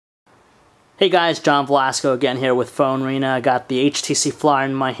Hey guys, John Velasco again here with PhoneArena. I got the HTC Flyer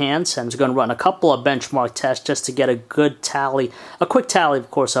in my hands and I'm going to run a couple of benchmark tests just to get a good tally, a quick tally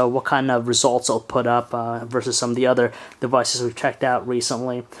of course, of what kind of results I'll put up versus some of the other devices we've checked out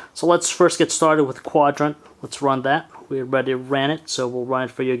recently. So let's first get started with Quadrant. Let's run that. We already ran it, so we'll run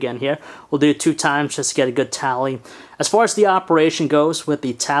it for you again here. We'll do it 2 times just to get a good tally. As far as the operation goes with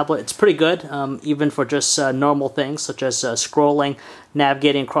the tablet, it's pretty good, even for just normal things such as scrolling,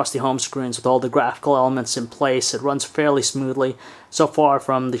 navigating across the home screens with all the graphical elements in place. It runs fairly smoothly. So far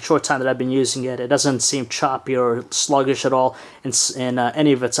from the short time that I've been using it, it doesn't seem choppy or sluggish at all in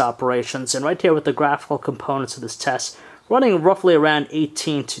any of its operations. And right here with the graphical components of this test, running roughly around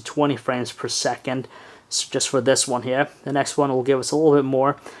 18 to 20 frames per second. So just for this one here. The next one will give us a little bit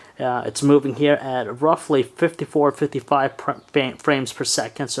more. It's moving here at roughly 54-55 frames per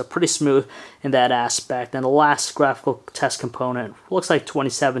second, so pretty smooth in that aspect. And the last graphical test component looks like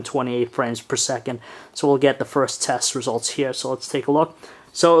 27-28 frames per second. So we'll get the first test results here. So let's take a look.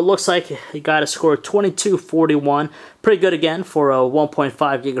 So it looks like it got a score of 2241. Pretty good again for a 1.5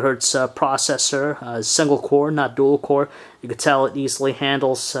 gigahertz processor, single core, not dual core. You can tell it easily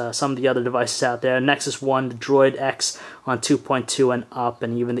handles some of the other devices out there. Nexus 1, the Droid X on 2.2 and up,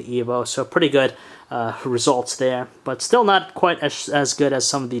 and even the Evo. So pretty good results there, but still not quite as good as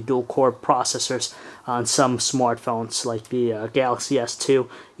some of the dual core processors on some smartphones like the Galaxy S2,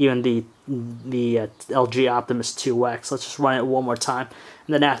 even the LG Optimus 2X. Let's just run it one more time,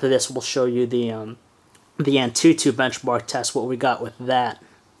 and then after this we'll show you the Antutu benchmark test, what we got with that.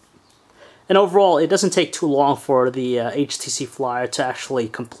 And overall, it doesn't take too long for the HTC Flyer to actually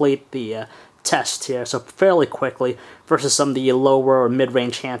complete the test here, so fairly quickly versus some of the lower or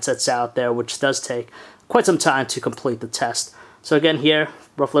mid-range handsets out there, which does take quite some time to complete the test. So again here,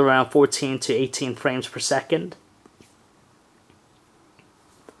 roughly around 14 to 18 frames per second.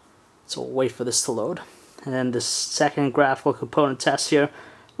 So we'll wait for this to load. And then the second graphical component test here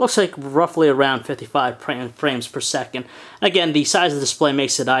looks like roughly around 55 frames per second. Again, the size of the display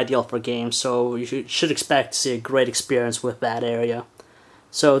makes it ideal for games, so you should expect to see a great experience with that area.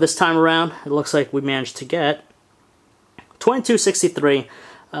 So this time around, it looks like we managed to get 2263.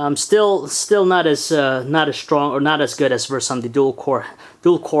 Still not as strong or not as good as for some of the dual core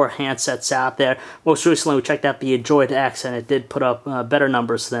handsets out there. Most recently, we checked out the Droid X, and it did put up better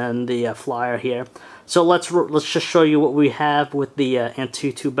numbers than the Flyer here. So let's just show you what we have with the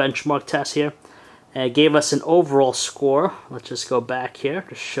Antutu benchmark test here. It gave us an overall score. Let's just go back here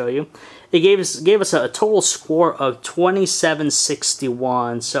to show you. It gave us a total score of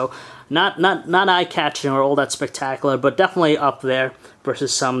 2761. So not eye-catching or all that spectacular, but definitely up there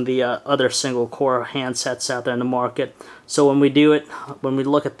versus some of the other single-core handsets out there in the market. So when we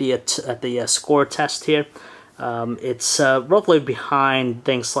look at the score test here, it's roughly behind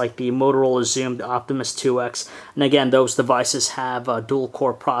things like the Motorola Xoom, the Optimus 2X, and again, those devices have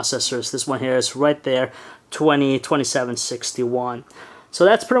dual-core processors. This one here is right there, 2761. So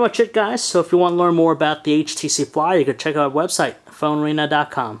that's pretty much it, guys. So if you want to learn more about the HTC Flyer, you can check out our website,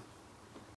 PhoneArena.com.